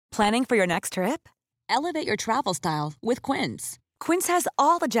Planning for your next trip? Elevate your travel style with Quince. Quince has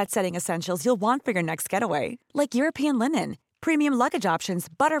all the jet-setting essentials you'll want for your next getaway, like European linen, premium luggage options,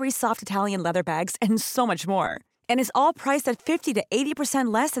 buttery soft Italian leather bags, and so much more. And is all priced at 50 to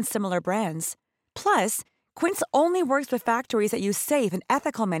 80% less than similar brands. Plus, Quince only works with factories that use safe and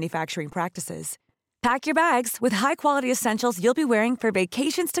ethical manufacturing practices. Pack your bags with high-quality essentials you'll be wearing for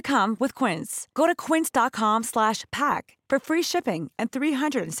vacations to come with Quince. Go to quince.com/pack for free shipping and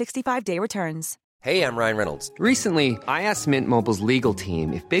 365-day returns. Hey, I'm Ryan Reynolds. Recently, I asked Mint Mobile's legal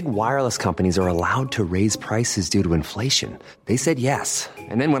team if big wireless companies are allowed to raise prices due to inflation. They said yes.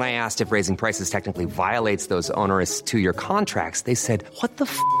 And then when I asked if raising prices technically violates those onerous two-year contracts, they said, "What the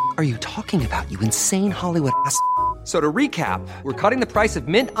f*** are you talking about, you insane Hollywood ass?" So to recap, we're cutting the price of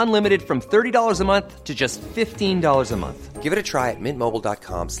Mint Unlimited from $30 a month to just $15 a month. Give it a try at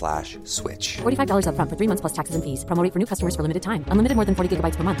mintmobile.com/switch. $45 up front for 3 months plus taxes and fees. Promo rate for new customers for limited time. Unlimited more than 40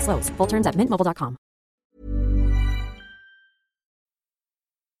 gigabytes per month. Slows full terms at mintmobile.com.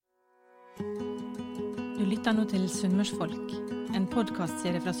 Du lytter nå til Sunnmørsfolk, en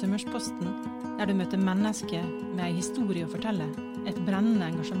podcastserie fra Sunnmørsposten, der du møter mennesker med en historie å fortelle, et brennende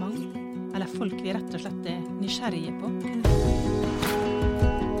engasjement, eller folk vi rett og slett er nysgjerrige på.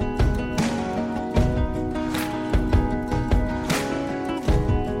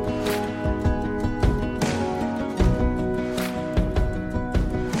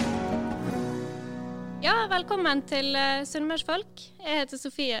 Ja, velkommen til Sunnmørsfolk. Jeg heter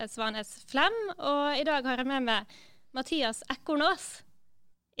Sofie Svanes Flem, og i dag har jeg med meg Mathias Ekkornås,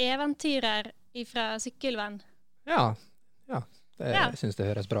 eventyrer fra Sykkylven. Ja. Jeg synes det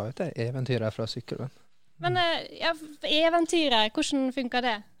høres bra ut, det er eventyrer fra Sykkylven. Men eventyrer, hvordan funker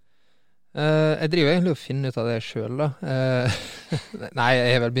det? Jeg driver egentlig å finne ut av det selv da. Nei,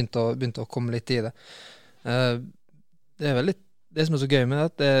 jeg har vel begynt å komme litt i det. Det er vel litt, det som er så gøy med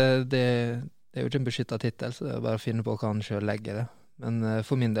det er jo ikke en beskyttet titel, så det er bare å finne på hva han selv legger det. Men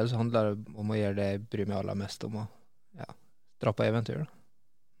for min del så handler det om å gjøre det jeg bryr meg aller mest om, å dra på eventyr.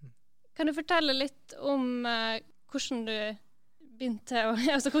 Kan du fortelle litt om hvordan du begynte,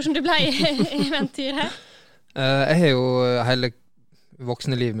 hvordan du ble eventyrer? Jeg har jo hele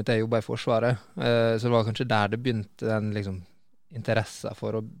voksne livet mitt, jeg jobbet i Forsvaret, så det var kanskje der det begynte den liksom, interessen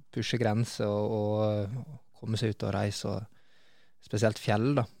for å pushe grenser og komme seg ut og reise, og spesielt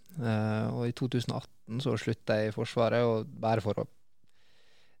fjell da. Og i 2018 så sluttet jeg i Forsvaret, og bare for å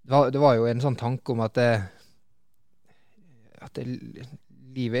det var jo en sånn tanke om at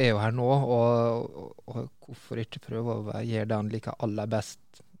livet er jo her nå, og hvorfor ikke prøve å gjøre det han liker aller best,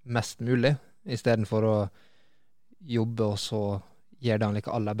 mest mulig, i stedet for å jobbe og så gjøre det han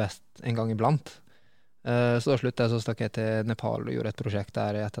liker aller best en gang iblant. Så da sluttet jeg, så stakk jeg til Nepal og gjorde et prosjekt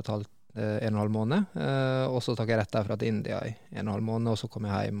der i 1,5 måned, og så stakk jeg rett derfra til India i 1,5 måned, og så kom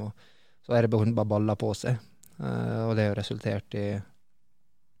jeg hjem, og så er det bare baller på seg, og det har resultert i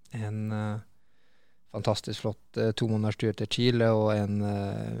en fantastisk flott 2 måneders tur til Chile og en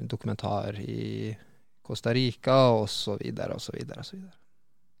dokumentar i Costa Rica og så videre og så videre og så videre.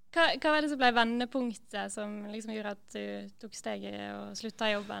 Hva var det som ble vendepunktet som liksom gjorde at du tok steget og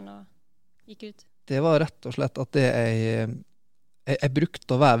sluttet jobben og gikk ut? Det var rett og slett at jeg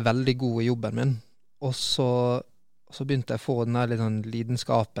brukte å være veldig god i jobben min, og så begynte jeg å få den der litt sånn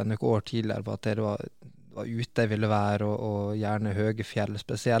lidenskapen noen år tidligere på at det var ute jeg ville være, og gjerne høye fjell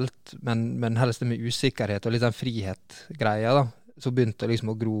spesielt, men helst det med usikkerhet og litt den frihet-greia da, så begynte jeg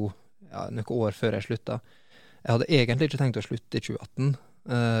liksom å gro noen år før jeg sluttet. Jeg hadde egentlig ikke tenkt å slutte i 2018,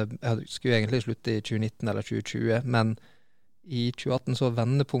 jeg skulle egentlig slutte i 2019 eller 2020, men i 2018 så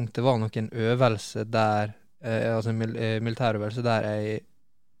vendepunktet var nok en øvelse der, altså en militærøvelse der jeg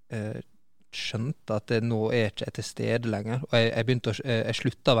skjønte at det nå er ikke til stede lenger, og jeg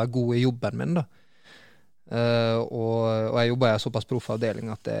sluttet å være god i jobben min da. Og jeg jobber i en såpass proff avdeling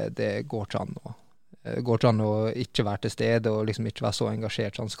at det går ikke an å ikke være til stede og liksom ikke være så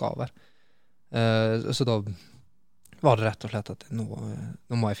engasjert som han skal være. Så da var det rett og slett at nå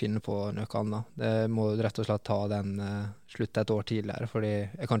må jeg finne på noe annet. Det må rett og slett ta den slutt et år tidligere, fordi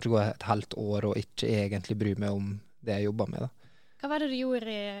jeg kan ikke gå et helt år og ikke egentlig bry meg om det jeg jobber med da. Hva var det du gjorde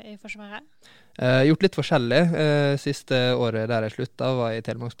i Forsvaret? Gjort litt forskjellig. Siste året der jeg sluttet var i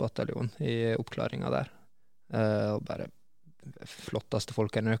Telemarksbataljon i oppklaringen der. Og bare flotteste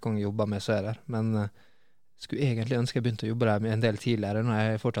folk jeg noen gang jobbet med, så er der. Men skulle egentlig ønske jeg begynte å jobbe der en del tidligere, når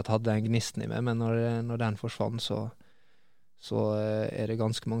jeg fortsatt hadde en gnisten i meg, men når den forsvant, så er det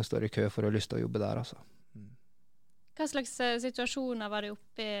ganske mange større kø for å ha lyst til å jobbe der, altså. Hva slags situasjoner var det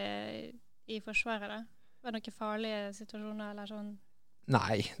oppe i Forsvaret da? Var det noen farlige situasjoner eller sånn?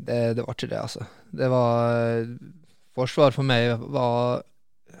 Nei, det var ikke det, altså. Det var Forsvar for meg var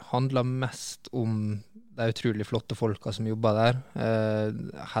handler mest om de utrolig flotte folka som jobber der.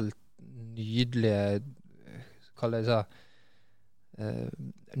 Helt nydelige, kaller jeg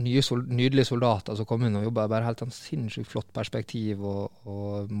nydelige soldater som kommer inn og jobber. Bare helt en sinnssykt flott perspektiv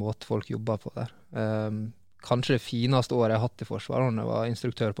og måte folk jobber på der. Kanskje det fineste året jeg har hatt i Forsvaret, jeg var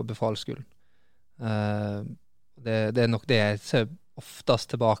instruktør på befalsskolen. Det nok det jeg ser oftest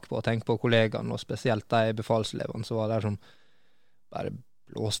tilbake på og tenker på kollegaene, og spesielt de befalselevene som var der som bare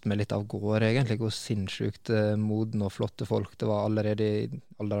blåst meg litt av gårde, egentlig, hvor sinnssykt modne og flotte folk det var allerede i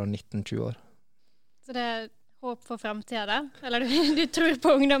alder av 19-20 år. Så det håp for fremtiden da? Eller du tror på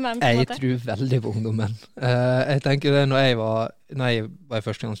ungdommen på en måte? Jeg tror veldig på ungdommen. Jeg tenker det, når jeg var i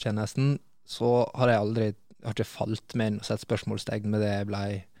førstegangstjenesten, så har jeg ikke falt med inn og sett spørsmålstegn med det jeg ble,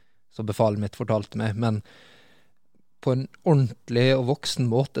 så befalet mitt fortalte meg, men på en ordentlig og voksen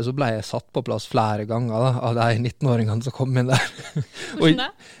måte så ble jeg satt på plass flere ganger da, av de 19-åringene som kom inn der. Hvordan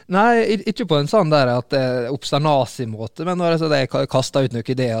da? Nei, ikke på en sånn der at obsternasi-måte, men når jeg kastet ut noen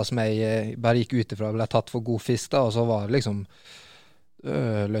ideer som jeg bare gikk ut ifra, ble tatt for god fisk da, og så var det liksom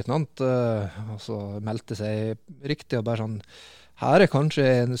løytnant, og så meldte seg riktig og bare sånn, her kanskje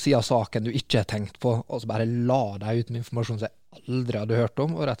en side av saken du ikke har tenkt på, og så bare la deg ut med informasjon som jeg aldri hadde hørt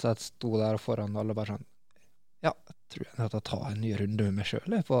om, og rett og slett sto der foran alle bare sånn, ja, tror jeg at jeg tar en ny runde med meg selv.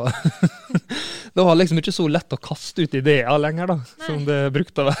 Det var liksom ikke så lett å kaste ut ideer lenger da, som det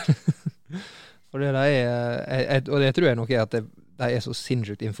brukte å være. Og det tror jeg nok at de så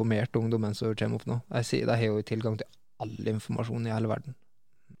sinnssykt informert ungdommen som kommer opp nå. De har jo tilgang til all informasjon i hele verden.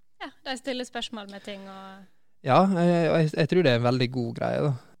 Ja, de stiller spørsmål med ting og... Ja, jeg tror det en veldig god greie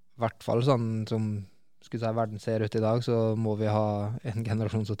da. I hvert fall sånn som skulle si, verden ser ut i dag, så må vi ha en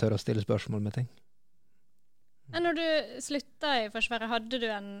generasjon som tør å stille spørsmål med ting. Men når du sluttet i Forsvaret, hadde du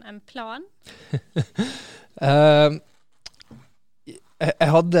en plan? Jeg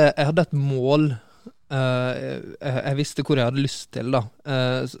hadde et mål. Jeg visste hvor jeg hadde lyst til da.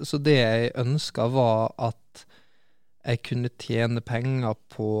 Så det jeg ønsket var at jeg kunne tjene penger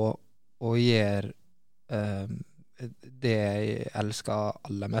på å gjøre det jeg elsker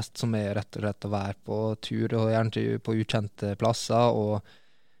aller mest, som er rett og slett å være på tur, og gjerne på ukjente plasser, og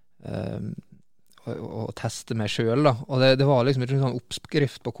teste meg selv da. Og det var liksom ikke en sånn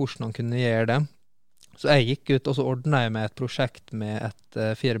oppskrift på hvordan han kunne gjøre det. Så jeg gikk ut, og så ordnet jeg med et prosjekt med et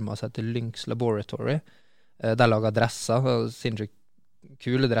firma som heter Lynx Laboratory. De lager dresser, sinnssykt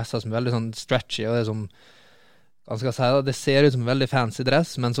kule dresser som er veldig sånn stretchy, og det som, hva skal jeg si da, det ser ut som en veldig fancy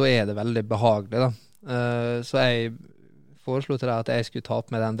dress, men så er det veldig behagelig da. Så jeg foreslo til deg at jeg skulle ta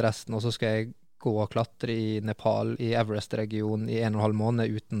opp med den dressen, og så skal jeg gå og klatre i Nepal, i Everest-regionen i 1,5 måned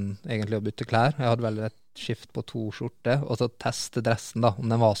uten egentlig å bytte klær. Jeg hadde vel et skift på 2 skjorter, og så teste dressen da, om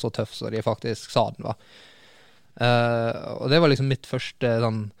den var så tøff så de faktisk sa den var. Og det var liksom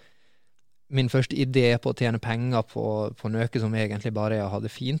min første idé på å tjene penger på noe som egentlig bare jeg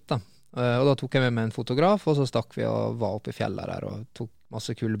hadde fint da. Og da tok jeg med meg en fotograf, og så stakk vi og var oppe i fjellet der, og tok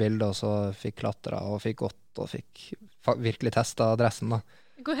masse kule bilder, og så fikk klatra, og fikk gått, og fikk virkelig testet dressen da.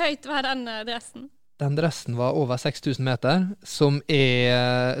 Hvor høyt var den dressen? Den dressen var over 6000 meter, som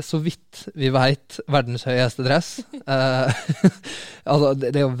er, så vidt vi vet, verdens høyeste dress. Altså,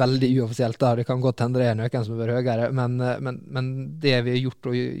 det er jo veldig uoffisielt da, det kan godt hende det er noen som er høyere, men det vi har gjort,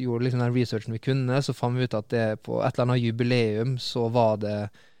 og gjorde liksom den researchen vi kunne, så fant vi ut at det på et eller annet jubileum, så var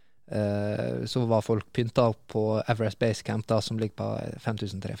folk pyntet opp på Everest Base Camp da, som ligger på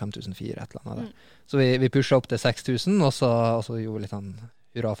 5003-5004, et eller annet der. Så vi pushet opp til 6000, og så gjorde vi litt sånn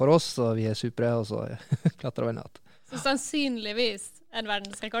hurra for oss, og vi er supre, og så klatrer vi ned. Så sannsynligvis en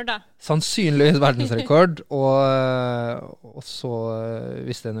verdensrekord da? Sannsynligvis verdensrekord, og så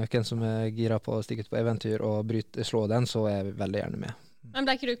hvis det er noen som er gira på å stikke ut på eventyr og slå den, så er jeg veldig gjerne med. Men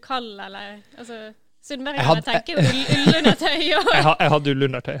ble ikke du kald, eller? Altså, Sunnmøringene tenker jo ullundertøy. Jeg hadde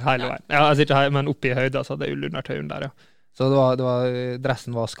ullundertøy hele veien. Jeg sitter her, men oppe i høyda så hadde jeg ullundertøy under der, ja. Så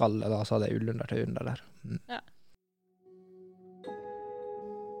dressen var skallet da, så hadde jeg ullundertøy under der. Ja.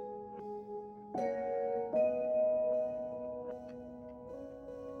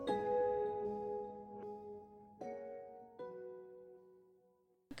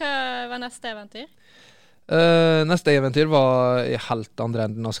 Hva var neste eventyr? Neste eventyr var i helt andre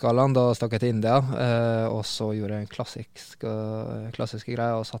enden av skalaen. Da stakk jeg til India, og så gjorde jeg en klassiske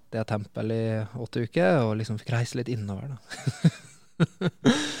greier, og satt i et tempel i 8 uker, og liksom fikk reise litt innover da.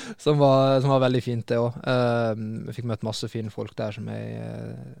 som var veldig fint det også. Jeg fikk møtt masse fine folk der som jeg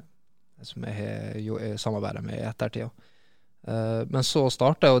samarbeidet med i ettertid. Men så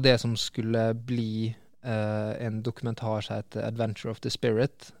startet jo det som skulle bli en dokumentar som heter Adventure of the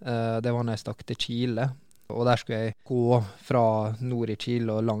Spirit. Det var når jeg stakk til Chile. Og der skulle jeg gå fra nord i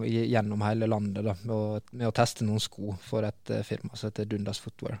Chile og gjennom hele landet da, med å teste noen sko for et firma som heter Dundas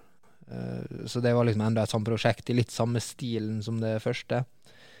Footwear. Så det var liksom enda et sånt prosjekt i litt samme stilen som det første.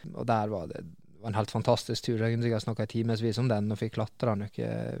 Og der var det en helt fantastisk tur. Jeg kunne sikkert snakket i timesvis om den, og fikk klatre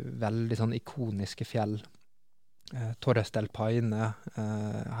noen veldig sånn ikoniske fjell. Torres del Paine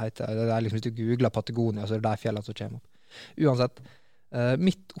heter det. Er liksom, hvis du googler Patagonia, så er det der fjellene som kommer opp. Uansett,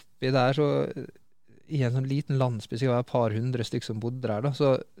 midt oppi der, så i en sånn liten landsby, så var det et par hundre stykker som bodde der, da,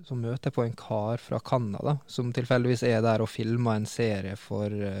 så møter jeg på en kar fra Kanada, som tilfeldigvis er der og filmer en serie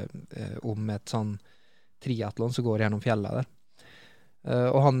om et sånn triathlon som går gjennom fjellet der.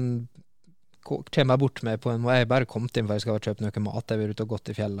 Og han kommer bort med på jeg bare kom inn for jeg skal kjøpe noe mat, jeg var ute og gått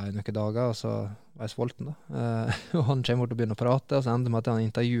i fjellet i noen dager, og så var jeg sulten da. Og han kommer bort og begynner å prate, og så ender med at han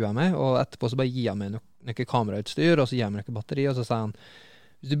intervjuer meg, og etterpå så bare gir han meg noe kamerautstyr, og så gir han meg noe batteri, og så sier han,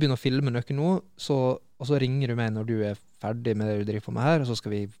 hvis du begynner å filme noe nå, og så ringer du meg når du er ferdig med det du driver på med her, og så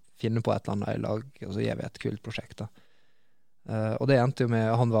skal vi finne på et eller annet i lag, og så gjør vi et kult prosjekt da. Og det endte jo med,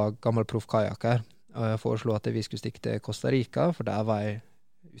 han var gammel proff kajakker, og jeg foreslo at vi skulle stikke til Costa Rica, for der var en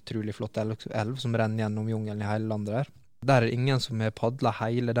utrolig flott elv som renner gjennom jungelen i hele landet der. Der er ingen som har paddlet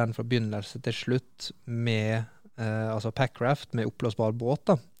hele den fra begynnelse til slutt med altså packraft, med oppblåsbar båt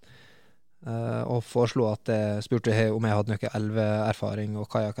da. Og foreslo at spurte jeg om jeg hadde noe elveerfaring og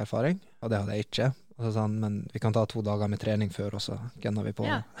kajakkerfaring, og det hadde jeg ikke. Og så sa han, men vi kan ta 2 dager med trening før, og så gønner vi på.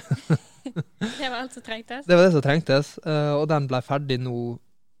 Ja. Det var alt som trengtes. Det var det som trengtes, og den ble ferdig nå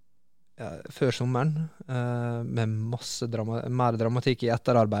før sommeren, med masse mer dramatikk i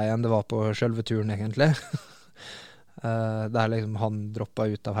etterarbeidet enn det var på selve turen egentlig. Der liksom han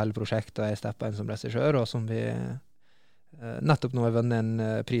droppet ut av hele prosjektet, og jeg steppet inn som regissør, og som vi nettopp nå har vunnet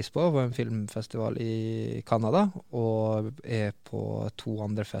en pris på en filmfestival i Kanada, og er på 2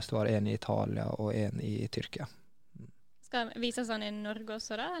 andre festivaler, en i Italia og en i Tyrkia. Skal han vise sånn i Norge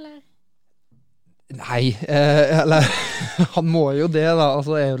også da, eller? Nei, eller han må jo det da,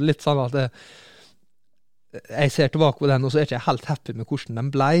 altså det er jo litt sånn at jeg ser tilbake på den, og så er jeg ikke helt happy med hvordan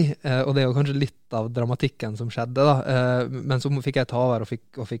den ble, og det er jo kanskje litt av dramatikken som skjedde da, men så fikk jeg ta over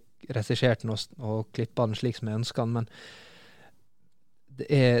og fikk regissert den og klippet den slik som jeg ønsket den, men det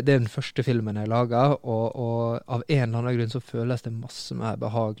er den første filmen jeg laget, og av en eller annen grunn så føles det masse mer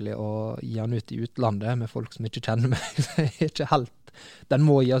behagelig å gi den ut i utlandet med folk som ikke kjenner meg, så jeg er ikke helt den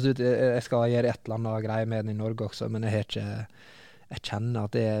må gis ut, jeg skal gjøre et eller annet greie med den i Norge også, men jeg kjenner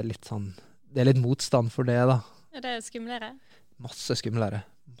at det er litt sånn, det er litt motstand for det da. Er det skumlere? Masse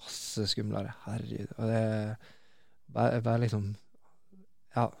skumlere, herregud, og det er bare liksom,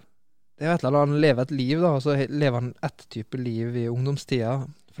 ja, det er et eller annet, han lever et liv da, og så lever han et type liv i ungdomstida,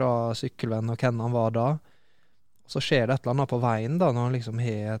 fra sykkelvenn og hvem han var da, og så skjer det et eller annet på veien da, når han liksom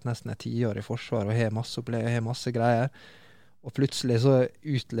har nesten et 10 år i forsvar, og har masse opplevelser, har masse greier, og plutselig så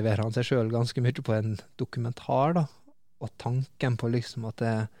utleverer han seg selv ganske mye på en dokumentar da, og tanken på liksom at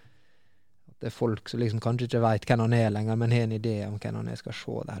det er folk som liksom kanskje ikke vet hvem han er lenger, men har en idé om hvem han er, skal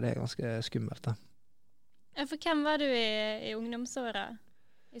se det er ganske skummelt da. Ja, for hvem var du i ungdomsåret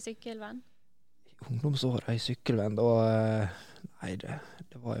i Sykkelvenn? I ungdomsåret i Sykkelvenn, da, nei,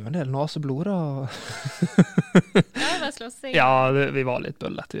 det var jo en del naseblod da. Ja, det var slåssing. Ja, vi var litt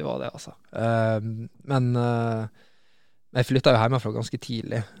bøllet, vi var det altså. Men jeg flyttet jo hjemmefra ganske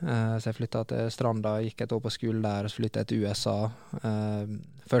tidlig, så jeg flyttet til Stranda, gikk et år på skolen der, og så flyttet jeg til USA.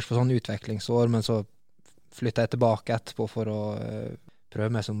 Først for sånn utviklingsår, men så flyttet jeg tilbake etterpå for å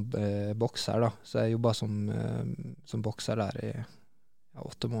prøve meg som bokser da. Så jeg jobbet som bokser der i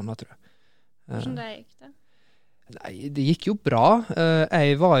 8 måneder, tror jeg. Hvordan det gikk det? Nei, det gikk jo bra.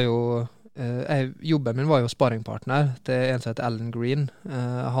 Jeg var jo jobben min var jo sparringpartner til en som heter Alan Green.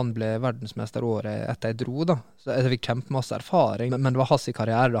 Han ble verdensmester året etter jeg dro da, så jeg fikk kjempemasse erfaring, men det var hans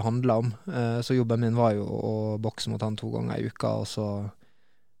karriere det handlet om, så jobben min var jo å bokse mot han 2 ganger i uka, og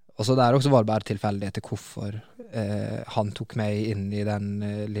så der også var det bare tilfeldig etter hvorfor han tok meg inn i den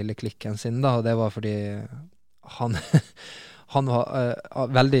lille klikken sin da, og det var fordi han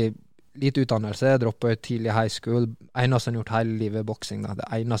var veldig lite utdannelse, droppet ut tidlig high school, eneste han gjort hele livet boksing da, det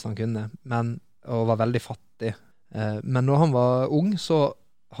eneste han kunne, og var veldig fattig. Men når han var ung, så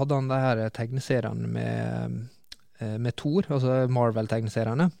hadde han de her tegneseriene med Thor, altså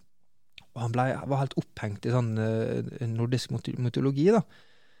Marvel-tegneseriene, og han var helt opphengt i sånn nordisk mytologi da.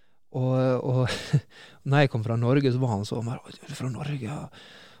 Og når jeg kom fra Norge, så var han så, «Du er fra Norge, ja.»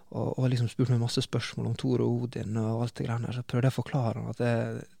 Og liksom spurte meg masse spørsmål om Thor og Odin og alt det greiene der, så prøvde jeg å forklare han at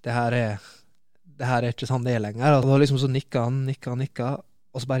det her er ikke sånn det er lenger. Og da liksom så nikket han,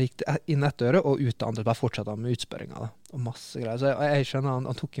 og så bare gikk det inn et øre, og ut det andre, bare fortsatte han med utspørringer da, og masse greier. Så jeg skjønner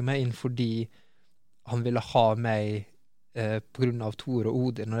han tok meg inn fordi han ville ha meg på grunn av Thor og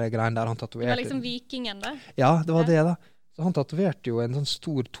Odin og det greiene der han tatoverte. Det var liksom vikingen da? Ja, det var det da. Så han tatoverte jo en sånn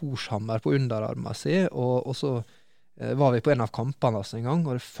stor Thorshammer på underarmen sin, og så var vi på en av kampene hans en gang,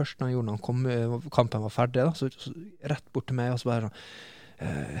 og det første han gjorde når kampen var ferdig, da, så rett bort til meg, og så bare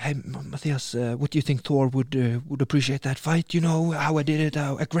hey, Mathias, what do you think Thor would appreciate that fight? You know how I did it,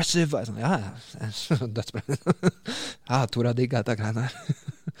 how aggressive? Jeg sånn, ja, dødsbra. Ja, Thor har digget dette greiene her.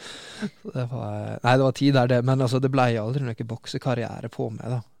 Det var tid der det, men altså, det ble aldri noen boksekarriere på meg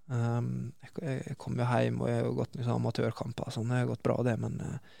da. Jeg kom jo hjem, og jeg har gått liksom, amatørkamper, sånn, det har gått bra det,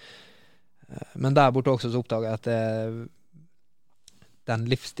 men der borte også så oppdaget jeg at den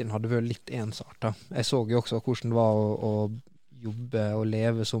livsstilen hadde vært litt ensart. Jeg så jo også hvordan det var å jobbe og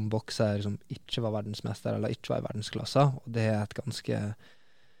leve som bokser som ikke var verdensmester eller ikke var i verdensklasse, og det et ganske,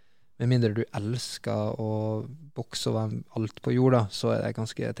 med mindre du elsker å bokse over alt på jorda, så det et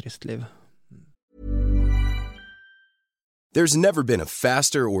ganske trist liv. There's never been a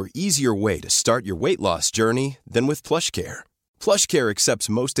faster or easier way to start your weight loss journey than with PlushCare. PlushCare accepts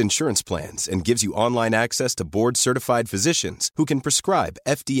most insurance plans and gives you online access to board-certified physicians who can prescribe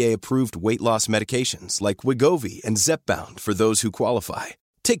FDA-approved weight loss medications like Wegovy and Zepbound for those who qualify.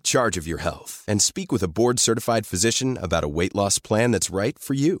 Take charge of your health and speak with a board-certified physician about a weight loss plan that's right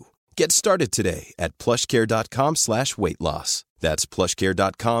for you. Get started today at plushcare.com/weightloss. That's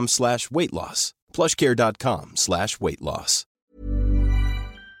plushcare.com/weightloss. plushcare.com/weightloss.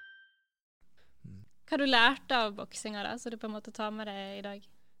 Hva har du lært av boksinga da, så du på en måte tar med deg i dag?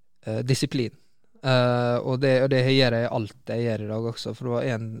 Disiplin. Og det gjør jeg alt jeg gjør i dag også, for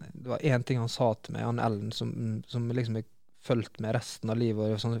det var en ting han sa til meg, han Ellen, som liksom jeg følt med resten av livet,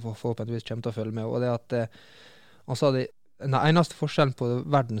 og sånn forhåpentligvis kommer til å følge med, og det at han sa det, den eneste forskjellen på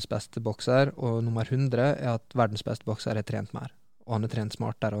verdens beste bokser og nummer 100 at verdens beste bokser har trent mer, og han har trent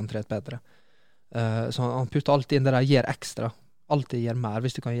smartere, og han har trent bedre. Så han putter alltid inn det der, gjør ekstra. Alltid gjør mer.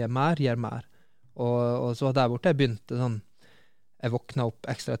 Hvis du kan gjøre mer, gjør mer. Og så der borte jeg begynte sånn, jeg våkna opp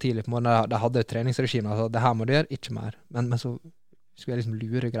ekstra tidlig på morgenen, jeg hadde et treningsregime, altså det her må du gjøre, ikke mer. Men så skulle jeg liksom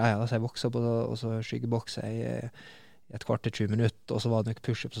lure greia, så jeg vokste opp, og så skyggebokset i et kvart til 20 minutter, og så var det noen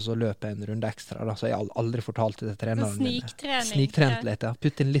push-ups, og så løp jeg en runde ekstra, da. Så jeg aldri fortalte det til treneren min. Sniktrening. Litt, ja.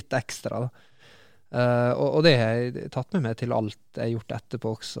 Putt inn litt ekstra, da. Og det har jeg tatt med meg til alt jeg har gjort etterpå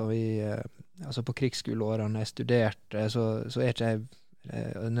også. Altså på krigsskoleårene jeg studerte, så ikke jeg,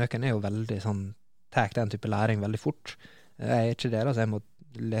 nøken jo veldig sånn, tar den type læring veldig fort. Jeg ikke det, så jeg må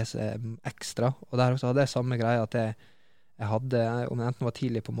lese ekstra, og der også hadde jeg samme greie at jeg hadde, om det enten var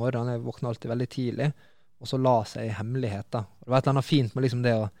tidlig på morgenen, jeg våkna alltid veldig tidlig, og så la seg i hemmeligheter. Og det var et eller annet fint med liksom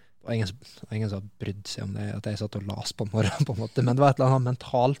det, og ingen som brydde seg om det, at jeg satt og las på morgenen på en måte, men det var et eller annet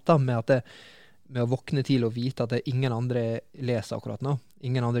mentalt da, med å våkne til og vite at ingen andre leser akkurat nå,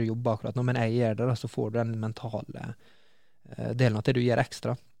 ingen andre jobber akkurat nå, men jeg gjør det da, så får du den mentale delen av det du gjør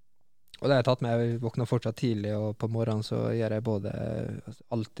ekstra. Og det har jeg tatt med, jeg våkner fortsatt tidlig, og på morgenen så gjør jeg både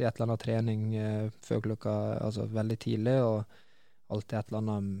alltid et eller annet trening før klokka, altså veldig tidlig, og alltid et eller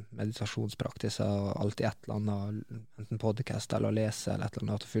annet meditasjonspraktiser, og alltid et eller annet, enten podcast eller å lese, eller et eller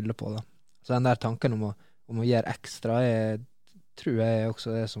annet å fylle på da. Så den der tanken om å gjøre ekstra, tror jeg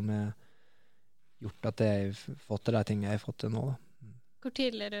også det som gjort at jeg har fått til de tingene jeg har fått til nå da. Hvor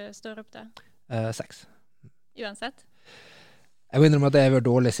tidlig du står opp da? 6. Uansett? Jeg må innrømme at jeg har vært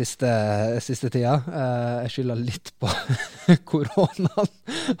dårlig siste tida. Jeg skylder litt på koronaen.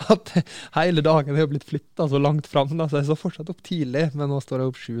 At hele dagen har blitt flyttet så langt frem, da, så jeg står fortsatt opp tidlig, men nå står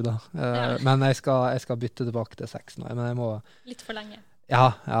jeg opp 7 da. Men jeg skal bytte tilbake til 6 nå. Men jeg må... Litt for lenge?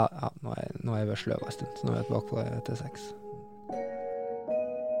 Ja. Nå er jeg vært sløv en stund, så nå er jeg tilbake til 6.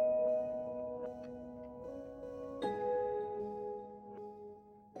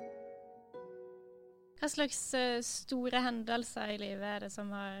 Hva slags store hendelser i livet det som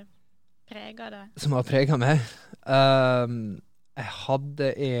har preget det? Som har preget meg? Jeg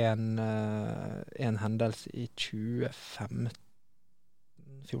hadde en hendelse i 2015,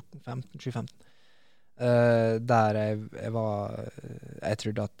 der jeg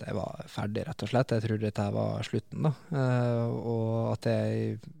trodde at jeg var ferdig, rett og slett. Jeg trodde dette var slutten, da. Og at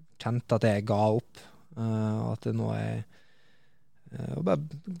jeg kjente at jeg ga opp. At det nå og bare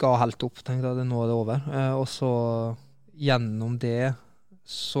ga helt opp, tenkte at nå er det over. Og så gjennom det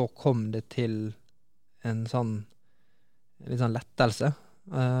så kom det til en litt sånn lettelse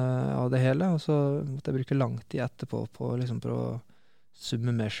av det hele, og så måtte jeg bruke lang tid etterpå på liksom å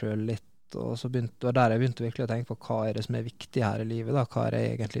summe meg selv litt, og så var der jeg begynte virkelig å tenke på hva er det som er viktig her i livet da, hva er det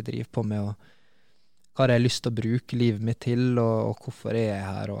jeg egentlig driver på med, og hva har jeg lyst til å bruke livet mitt til, og hvorfor er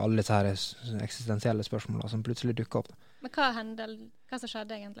jeg her, og alle disse her eksistensielle spørsmålene som plutselig dukker opp da. Men hva som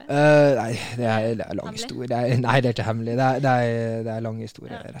skjedde egentlig? Nei, det er lang historie. Nei, det er ikke hemmelig. Det er lang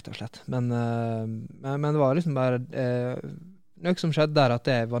historie, rett og slett. Men det var liksom bare noe som skjedde der, at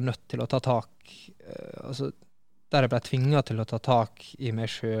jeg var nødt til å ta tak, altså, der jeg ble tvinget til å ta tak i meg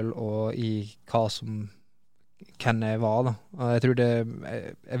selv og i hvem jeg var, da. Og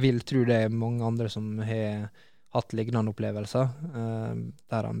jeg vil tro det er mange andre som har hatt lignende opplevelser,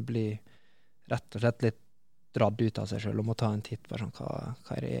 der han blir rett og slett litt dratt ut av seg selv og må ta en titt på sånn, hva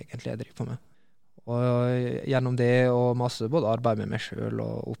er det egentlig jeg driver på med. Og gjennom det og masse både arbeid med meg selv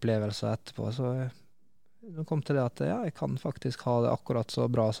og opplevelser etterpå, så jeg kom til det at jeg kan faktisk ha det akkurat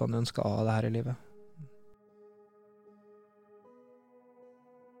så bra som jeg ønsker å ha det her i livet.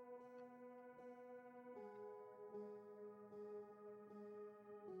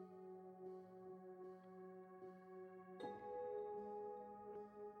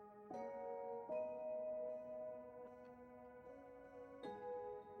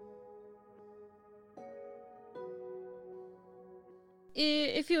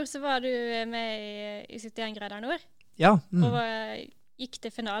 I fjor så var du med i 71 grader nord. Ja. Og gikk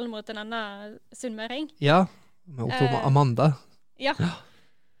til finalen mot en annen sunnmøring. Ja, med Amanda. Ja.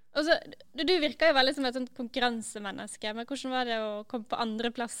 Og så, du virker jo veldig som et sånt konkurransemenneske, men hvordan var det å komme på andre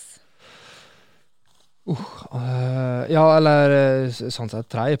plass? Ja, eller sånn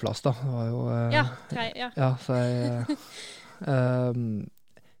sett tredje plass da. Det var jo, ja, så jeg,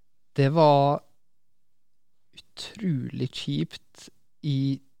 det var utrolig kjipt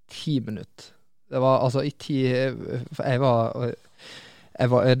i 10 minutter. Det var altså i 10, for jeg var,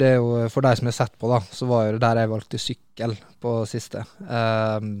 det er jo, for deg som har sett på da, så var det der jeg valgte sykkel på siste.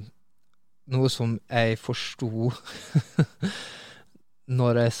 Noe som jeg forstod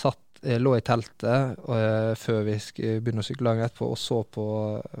når jeg lå i teltet før vi skulle begynne å sykle langt etterpå, og så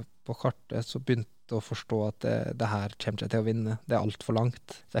på kartet, så begynte jeg å forstå at det her kommer ikke til å vinne. Det er alt for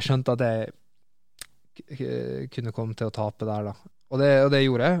langt. Så jeg skjønte at jeg kunne komme til å tape der da. Og det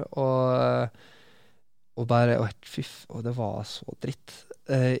gjorde jeg, og det var så dritt.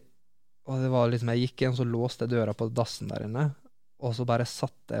 Og det var liksom, jeg gikk inn, så låste jeg døra på dassen der inne, og så bare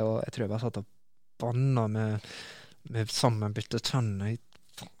satt jeg, og jeg tror jeg bare satt og bannet med sammenbytte tønner i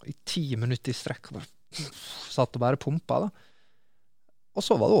 10 minutter i strekk, og bare satt og bare pumpa da. Og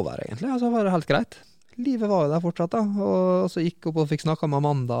så var det over egentlig, og så var det helt greit. Livet var jo der fortsatt da, og så gikk jeg opp og fikk snakket med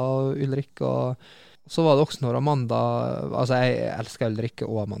Amanda og Ulrik, og så var det også når Amanda, altså jeg elsker Ulrikke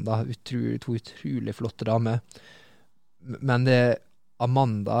og Amanda, to utrolig flotte damer, men det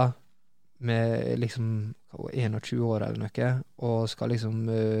Amanda med liksom 21 år eller noe, og skal liksom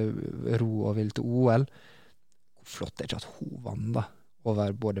ro og vil til OL, hvor flott er ikke at hun vann da, over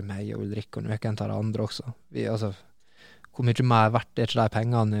både meg og Ulrikke og noen av de andre også. Hvor mye mer verdt er ikke de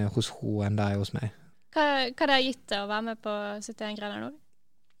pengene hos hun enn de hos meg? Hva det har gitt å være med på 71 grader nord?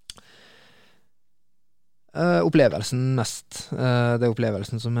 Opplevelsen mest. Det er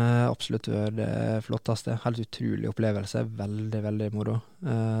opplevelsen som er absolutt det flotteste. Helt utrolig opplevelse. Veldig, veldig moro.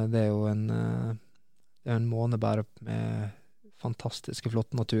 Det er jo en måned bare med fantastiske,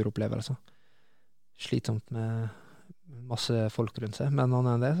 flotte naturopplevelser. Slitsomt med masse folk rundt seg, men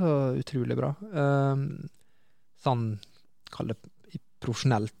annet enn det så utrolig bra. Sånn, kall det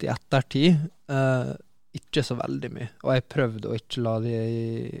profesjonelt i ettertid, ikke så veldig mye. Og jeg prøvde å ikke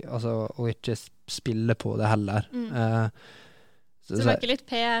å ikke spille på det heller. Så det var ikke litt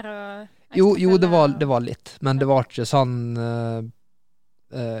PR og... Jo, det var litt, men det var ikke sånn...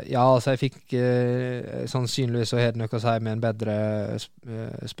 ja, altså jeg fikk sannsynligvis så har det noe å si med en bedre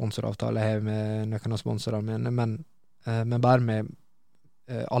sponsoravtale jeg har med noen av sponsorene mine, men bare med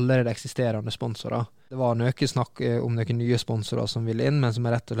allerede eksisterende sponsorer. Det var noe snakk om noen nye sponsorer som ville inn, men som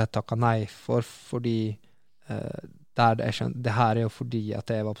jeg rett og slett takket nei fordi det her er jo fordi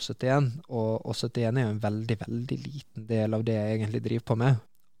at jeg var på 71, og 71 er jo en veldig, veldig liten del av det jeg egentlig driver på med.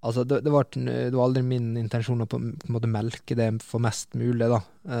 Altså, det var aldri min intensjon å på en måte melke det for mest mulig, da.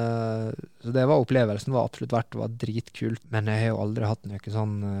 Så det var opplevelsen, var absolutt verdt, det var dritkult, men jeg har jo aldri hatt noen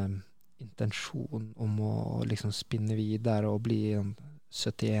sånn intensjon om å liksom spinne videre og bli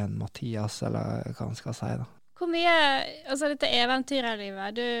 71 Mathias, eller hva han skal si da. Hvor mye, altså dette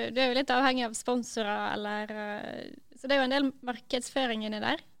eventyrlivet, du er jo litt avhengig av sponsorer, så det er jo en del markedsføring inni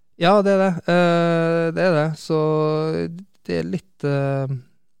der? Ja, det er det. Så det er litt...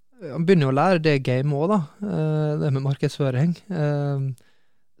 Man begynner jo å lære det game også da, det med markedsføring,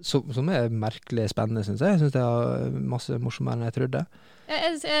 som er merkelig spennende, synes jeg. Jeg synes det er masse morsommere enn jeg trodde.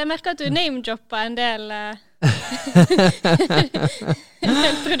 Jeg merker at du name-dropper en del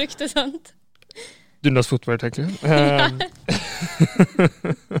produkter og sånt. Dundas footwear, tenker jeg.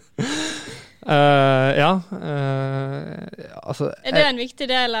 Altså, er det en viktig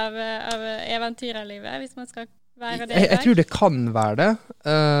del av eventyrlivet, hvis man skal være det? Jeg tror det kan være det.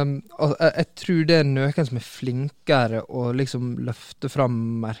 Jeg tror det noen som flinkere å liksom løfte frem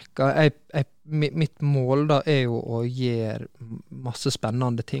merker. Mitt mål da jo å gjøre masse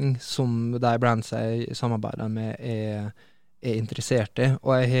spennende ting som de brands jeg samarbeider med er interessert i.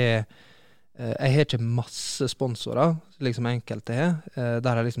 Og jeg har ikke masse sponsorer, liksom enkelte her,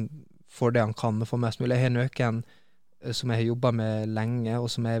 der jeg liksom får det han kan få mest mulig. Jeg har noen som jeg har jobbet med lenge, og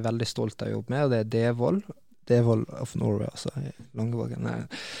som jeg veldig stolt av å jobbe med, og det Devold. Devold of Norway, altså, Langevågen.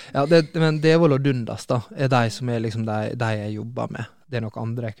 Ja, men Devold og Dundas da, de som liksom de jeg jobber med. Det nok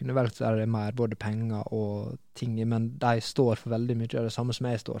andre jeg kunne valgt, så det mer både penger og ting, men de står for veldig mye av det samme som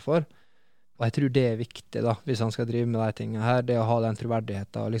jeg står for. Og jeg tror det viktig da, hvis han skal drive med de tingene her, det å ha den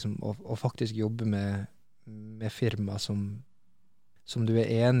troverdigheten, liksom, og faktisk jobbe med firma som du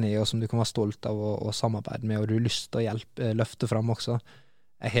enig i, og som du kan være stolt av å samarbeide med, og du har lyst til å løfte frem også.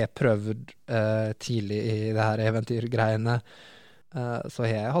 Jeg har prøvd tidlig i det her eventyrgreiene, så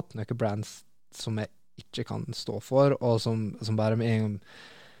har jeg hatt noen brands som jeg ikke kan stå for, og som bare med en gang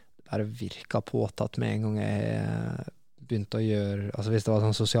bare virker påtatt med en gang jeg begynte å gjøre, altså hvis det var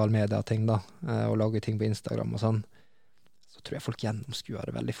sånn sosiale medier-ting da, og lage ting på Instagram og sånn, så tror jeg folk gjennomskuer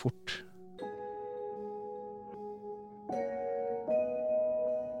det veldig fort.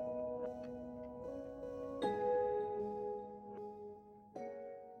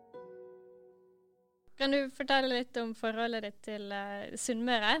 Kan du fortelle litt om forholdet ditt til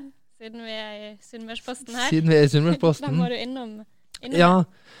Sunnmøre, siden vi i Sunnmørsposten her? Siden vi i Sunnmørsposten? Da må du innom ja,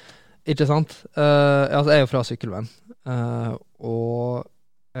 ikke sant? Altså, jeg jo fra Sykkylven, og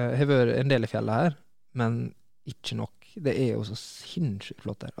jeg har vært en del i fjellet her, men ikke nok. Det jo så sinnssykt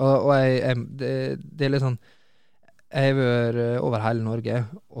flott her. Og det litt sånn, jeg har vært over hele Norge,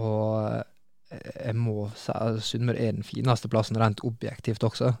 og jeg må si at Sunnmøre den fineste plassen, rent objektivt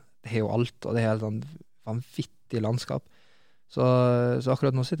også. Det jo alt, og det helt sånn vanvittig landskap. Så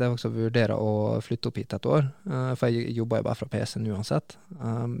akkurat nå sitter jeg også og vurderer å flytte opp hit et år, for jeg jobber jo bare fra PC-en uansett.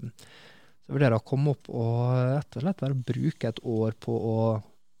 Så vurderer jeg å komme opp og rett og slett bare bruke et år på å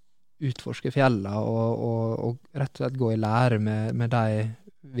utforske fjellet, og rett og slett gå i lære med de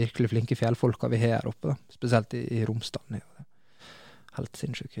virkelig flinke fjellfolka vi har her oppe, da. Spesielt i Romsdalen. Helt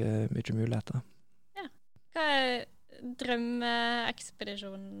sinnssykt mye muligheter. Ja. Hva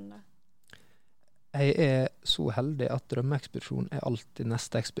drømmeekspedisjonen da? Jeg så heldig at drømmeekspedisjon alltid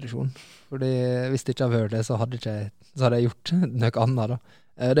neste ekspedisjon. Fordi hvis det ikke har vært det, så hadde jeg gjort noe annet da.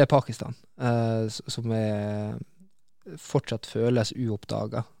 Det Pakistan, som fortsatt føles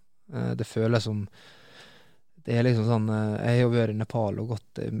uoppdaget. Det føles som, det liksom sånn, jeg har jo vært i Nepal og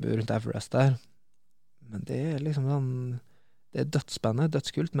gått rundt Everest der, men det liksom sånn, det dødsspennende,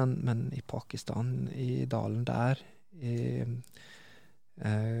 dødskult, men i Pakistan, i dalen der, i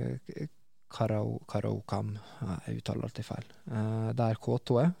Karaokam, jeg uttaler alltid feil, der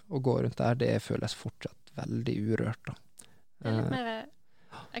K2 og gå rundt der, det føles fortsatt veldig urørt da. Det litt mer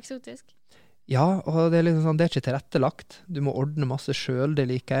eksotisk? Ja, og det liksom sånn, det ikke tilrettelagt. Du må ordne masse selv, det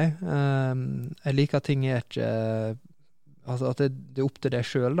liker jeg. Jeg liker at ting ikke, altså at det opp til deg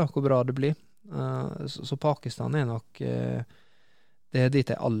selv da, hvor bra det blir. Så Pakistan nok, det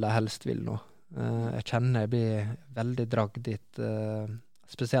dit jeg aller helst vil nå. Jeg kjenner jeg blir veldig dragd dit,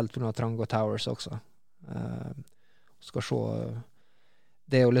 spesielt på noen Trango Towers også. Skal se,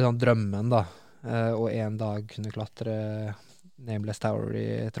 det jo litt sånn drømmen da, og en dag kunne klatre Nameless Tower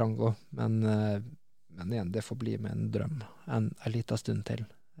i Trango, men igjen, det får bli med en drøm, en liten stund til.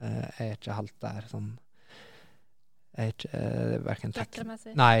 Jeg ikke helt der, sånn, jeg ikke hverken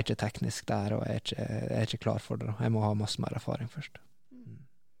jeg ikke teknisk der, og jeg ikke klar for det. Jeg må ha masse mer erfaring først.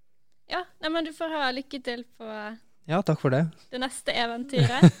 Ja, men du får ha lykke til på ja, takk for det. Det neste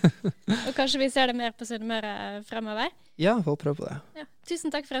eventyret. Og kanskje vi ser det mer på Sunnmøre fremover. Ja, får prøve på det. Ja,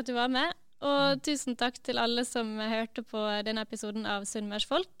 tusen takk for at du var med, og tusen takk til alle som hørte på denne episoden av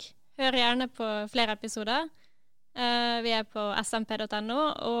Sunnmørsfolk. Hør gjerne på flere episoder. Vi på smp.no,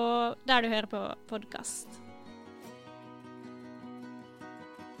 og der du hører på podcast.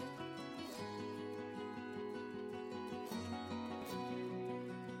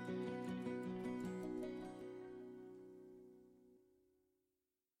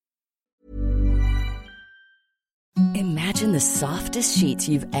 Imagine the softest sheets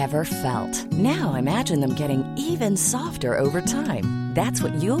you've ever felt. Now imagine them getting even softer over time. That's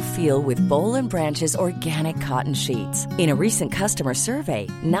what you'll feel with Boll & Branch's organic cotton sheets. In a recent customer survey,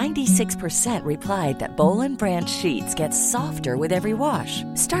 96% replied that Boll & Branch sheets get softer with every wash.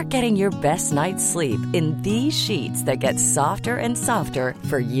 Start getting your best night's sleep in these sheets that get softer and softer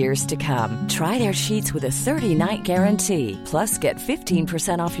for years to come. Try their sheets with a 30-night guarantee. Plus, get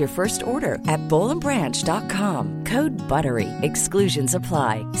 15% off your first order at bollandbranch.com. Code BUTTERY. Exclusions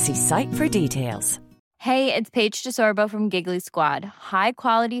apply. See site for details. Hey, it's Paige DeSorbo from Giggly Squad. High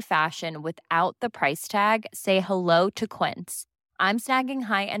quality fashion without the price tag. Say hello to Quince. I'm snagging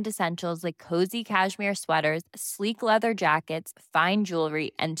high-end essentials like cozy cashmere sweaters, sleek leather jackets, fine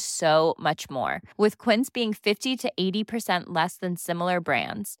jewelry, and so much more. With Quince being 50 to 80% less than similar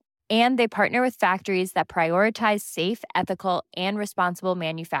brands. And they partner with factories that prioritize safe, ethical, and responsible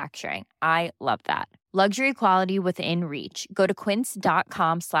manufacturing. I love that. Luxury quality within reach. Go to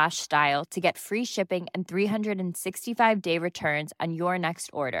quince.com/style to get free shipping and 365-day returns on your next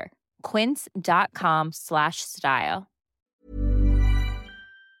order. Quince.com/style.